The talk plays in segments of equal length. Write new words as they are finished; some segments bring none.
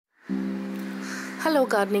Hello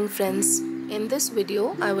gardening friends. In this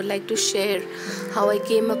video I would like to share how I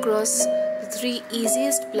came across the 3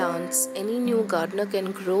 easiest plants any new gardener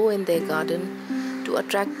can grow in their garden to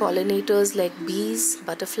attract pollinators like bees,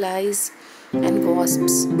 butterflies and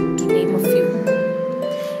wasps, to name a few.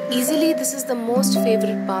 Easily this is the most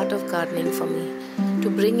favorite part of gardening for me,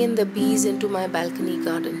 to bring in the bees into my balcony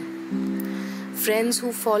garden. Friends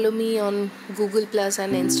who follow me on Google Plus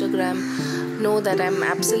and Instagram know that I'm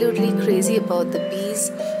absolutely crazy about the bees,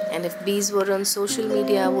 and if bees were on social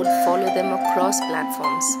media I would follow them across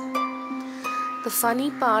platforms. The funny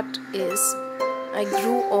part is I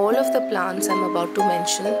grew all of the plants I'm about to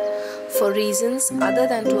mention for reasons other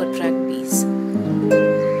than to attract bees.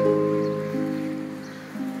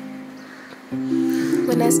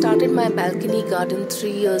 When I started my balcony garden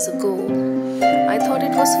 3 years ago, I thought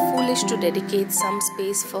it was foolish to dedicate some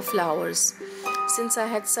space for flowers since I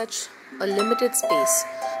had such a limited space,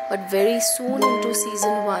 but very soon into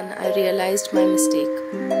season 1 I realized my mistake.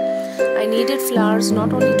 I needed flowers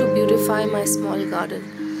not only to beautify my small garden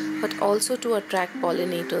but also to attract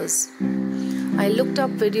pollinators. I looked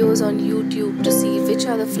up videos on YouTube to see which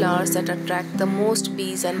are the flowers that attract the most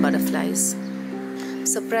bees and butterflies.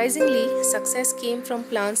 Surprisingly, success came from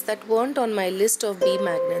plants that weren't on my list of bee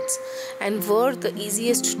magnets and were the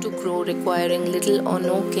easiest to grow, requiring little or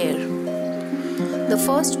no care. The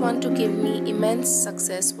first one to give me immense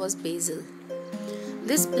success was basil.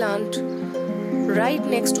 This plant, right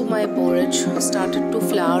next to my borage, started to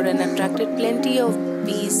flower and attracted plenty of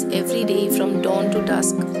bees every day from dawn to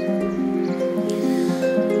dusk.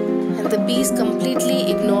 And the bees completely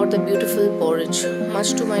ignored the beautiful borage,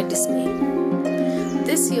 much to my dismay.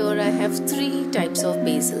 This year I have 3 types of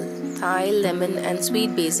basil, Thai, lemon and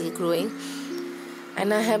sweet basil growing,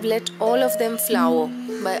 and I have let all of them flower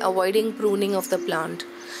by avoiding pruning of the plant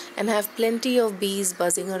and have plenty of bees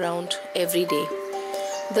buzzing around every day.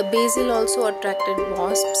 The basil also attracted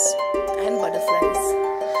wasps and butterflies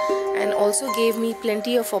and also gave me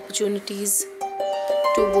plenty of opportunities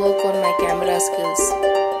to work on my camera skills.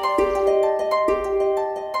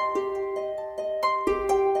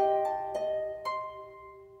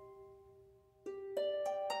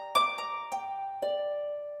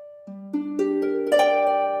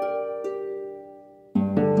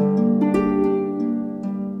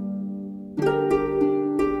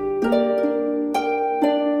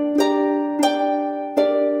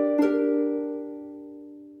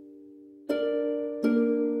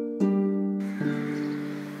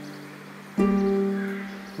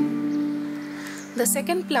 The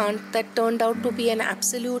second plant that turned out to be an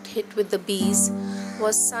absolute hit with the bees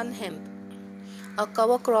was SUNN HEMP, a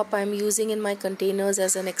cover crop I am using in my containers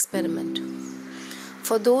as an experiment.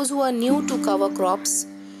 For those who are new to cover crops,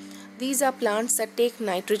 these are plants that take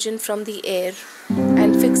nitrogen from the air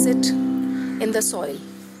and fix it in the soil.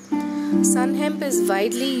 SUNN HEMP is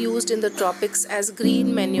widely used in the tropics as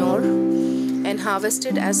green manure and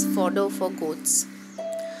harvested as fodder for goats.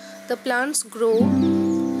 The plants grow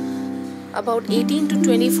about 18 to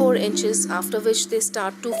 24 inches, after which they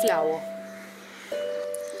start to flower.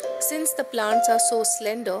 Since the plants are so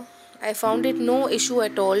slender, I found it no issue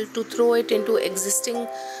at all to throw it into existing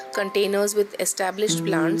containers with established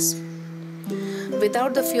plants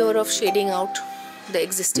without the fear of shading out the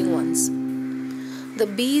existing ones. The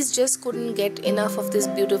bees just couldn't get enough of this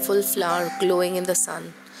beautiful flower glowing in the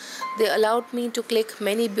sun. They allowed me to click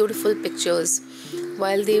many beautiful pictures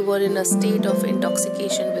while they were in a state of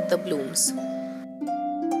intoxication with the blooms.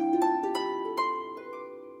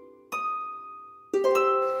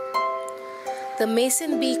 The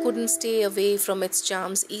mason bee couldn't stay away from its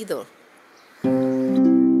charms either.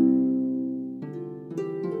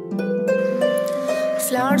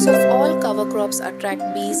 Flowers of all cover crops attract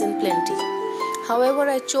bees in plenty. However,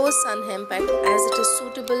 I chose SUNN HEMP as it is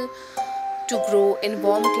suitable to grow in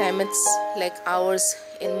warm climates like ours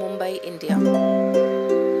in Mumbai, India.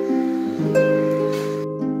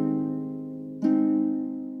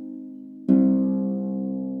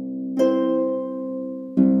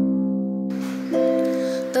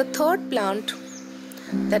 The third plant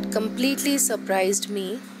that completely surprised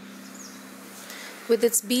me with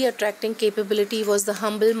its bee attracting capability was the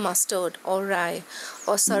humble mustard or rye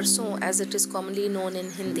or sarson as it is commonly known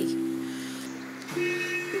in Hindi.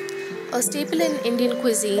 A staple in Indian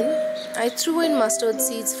cuisine, I threw in mustard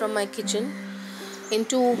seeds from my kitchen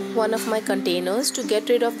into one of my containers to get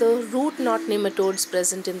rid of the root knot nematodes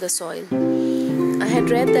present in the soil. I had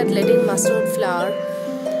read that letting mustard flower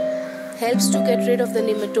helps to get rid of the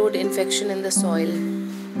nematode infection in the soil.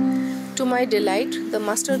 To my delight, the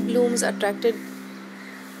mustard blooms attracted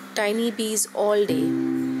tiny bees all day.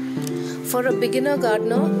 For a beginner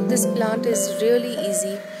gardener, this plant is really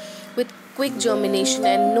easy with quick germination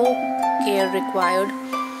and no care required.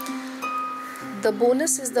 The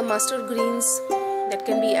bonus is the mustard greens that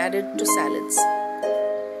can be added to salads.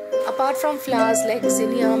 Apart from flowers like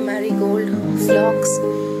zinnia, marigold, phlox,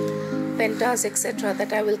 pentas, etc.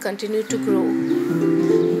 that I will continue to grow,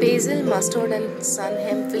 basil, mustard and sun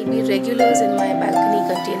hemp will be regulars in my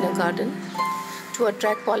balcony container garden to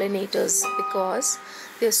attract pollinators because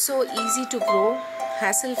they are so easy to grow,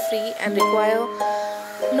 hassle-free and require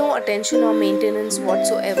no attention or maintenance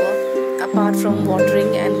whatsoever apart from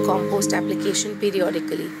watering and compost application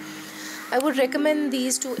periodically. I would recommend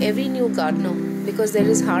these to every new gardener because there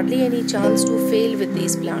is hardly any chance to fail with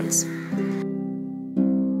these plants.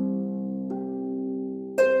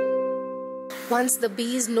 Once the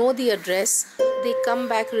bees know the address, they come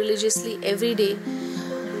back religiously every day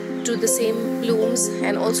to the same blooms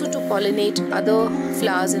and also to pollinate other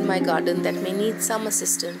flowers in my garden that may need some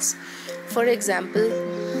assistance. For example,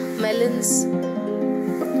 melons,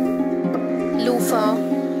 luffa,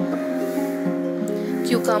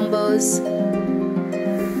 cucumbers,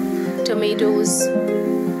 tomatoes,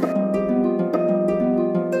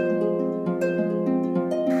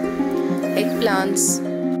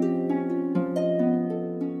 eggplants,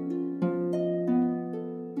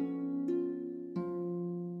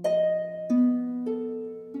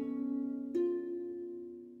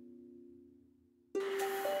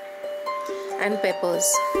 and peppers.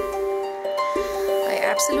 I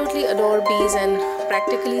absolutely adore bees and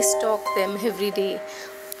practically stalk them every day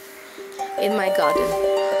in my garden.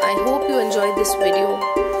 I hope you enjoyed this video,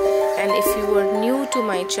 and if you are new to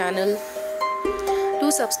my channel,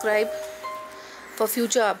 do subscribe for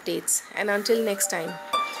future updates. And until next time,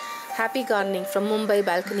 happy gardening from Mumbai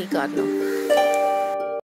Balcony Gardener.